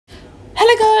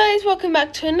Hello guys, welcome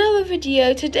back to another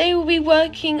video. Today we'll be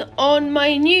working on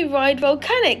my new ride,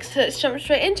 Volcanics. So let's jump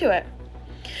straight into it.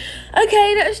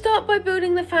 Okay, let's start by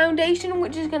building the foundation,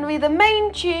 which is going to be the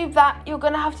main tube that you're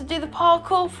going to have to do the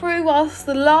parkour through whilst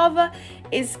the lava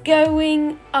is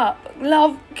going up.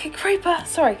 Creeper,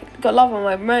 sorry, got lava on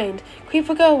my mind.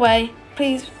 Creeper, go away.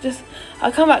 Please,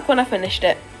 I'll come back when I finished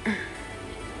it.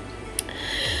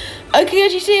 Okay,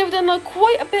 as you see, I've done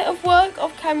quite a bit of work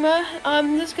off camera.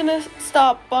 I'm just gonna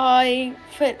start by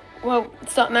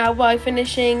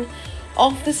finishing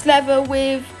off this lever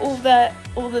with all the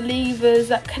levers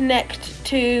that connect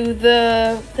to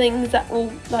the things that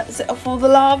will set off all the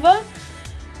lava.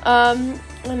 I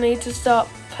need to start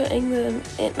putting them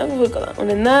in. Oh, we've got that one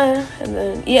in there, and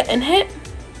then in here,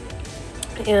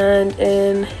 and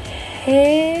in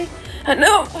here. And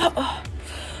no,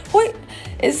 wait.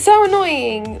 It's so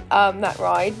annoying, that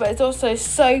ride, but it's also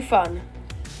so fun.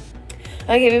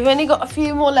 Okay, we've only got a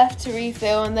few more left to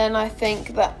refill, and then I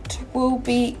think that will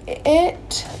be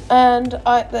it. And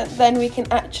then we can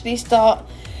actually start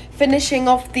finishing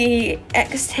off the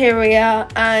exterior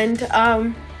and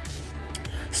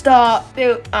start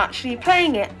actually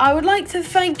playing it. I would like to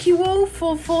thank you all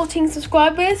for 14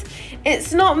 subscribers.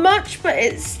 It's not much, but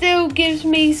it still gives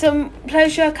me some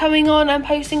pleasure coming on and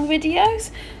posting videos.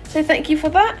 So thank you for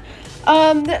that.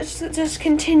 Let's just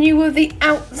continue with the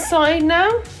outside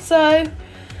now. So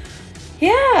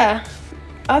yeah,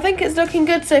 I think it's looking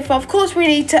good so far. Of course, we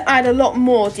need to add a lot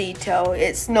more detail.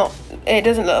 It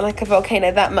doesn't look like a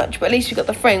volcano that much, but at least we've got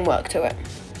the framework to it.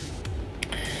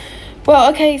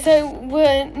 Well, okay, so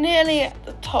we're nearly at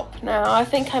the top now. I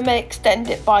think I may extend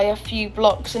it by a few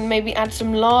blocks and maybe add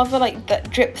some lava that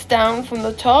drips down from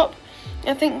the top.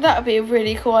 I think that would be a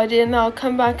really cool idea, and I'll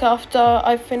come back after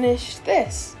I finish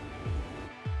this.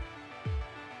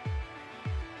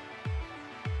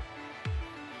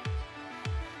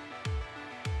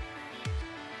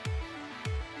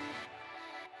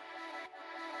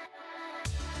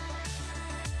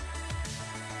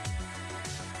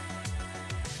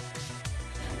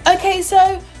 Okay,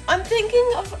 so I'm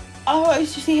thinking of,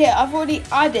 as you see here, I've already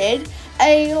added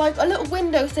a little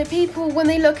window so people, when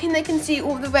they look in, they can see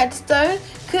all the redstone,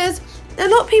 because a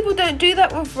lot of people don't do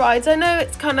that with rides. I know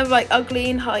it's kind of ugly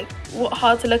and hard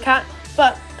to look at,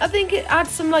 but I think it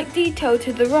adds some detail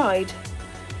to the ride.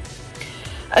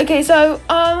 Okay, so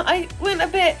I went a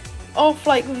bit off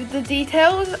with the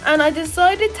details, and I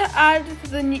decided to add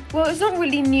the new, well, it's not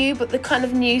really new, but the kind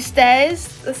of new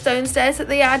stairs, the stone stairs that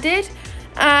they added,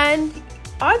 and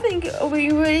I think it will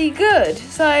be really good.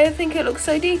 So I think it looks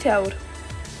so detailed.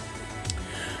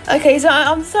 Okay, so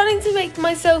I'm starting to make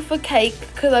myself a cake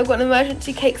because I've got an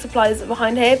emergency cake supplies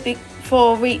behind here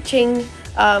for reaching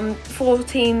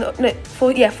 14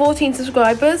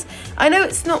 subscribers. I know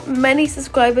it's not many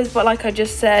subscribers, but like I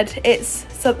just said, it's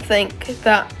something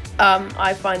that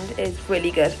I find is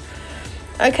really good.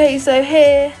 Okay, so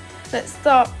here, let's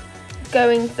start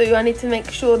going through. I need to make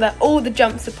sure that all the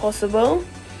jumps are possible.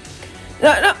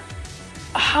 No.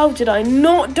 How did I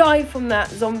not die from that?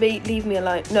 Zombie, leave me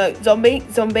alone. No, zombie,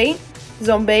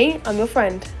 I'm your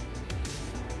friend.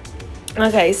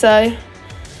 Okay, so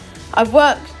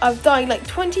I've died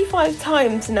 25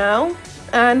 times now,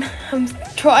 and I'm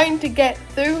trying to get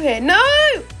through here. No!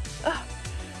 Ugh,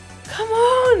 come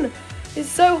on! It's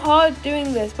so hard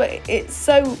doing this, but it's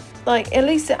so, at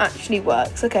least it actually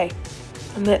works. Okay,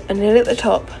 I'm nearly at the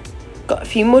top. Got a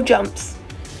few more jumps.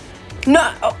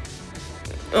 No!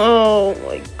 Oh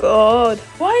my god.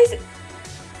 Why is it?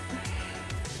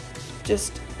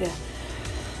 Yeah.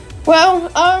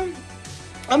 Well,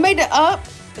 I made it up.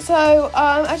 So,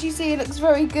 as you see, it looks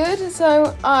very good.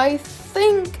 So, I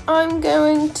think I'm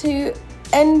going to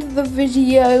end the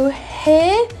video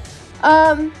here.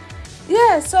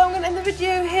 Yeah, so I'm going to end the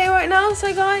video here right now.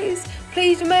 So, guys,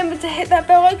 please remember to hit that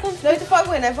bell icon to notify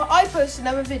whenever I post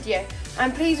another video.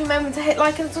 And please remember to hit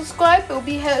like and subscribe. It will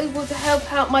be able to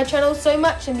help out my channel so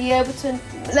much and be able to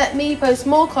let me post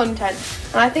more content.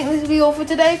 And I think this will be all for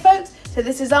today, folks. So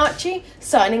this is Archie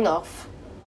signing off.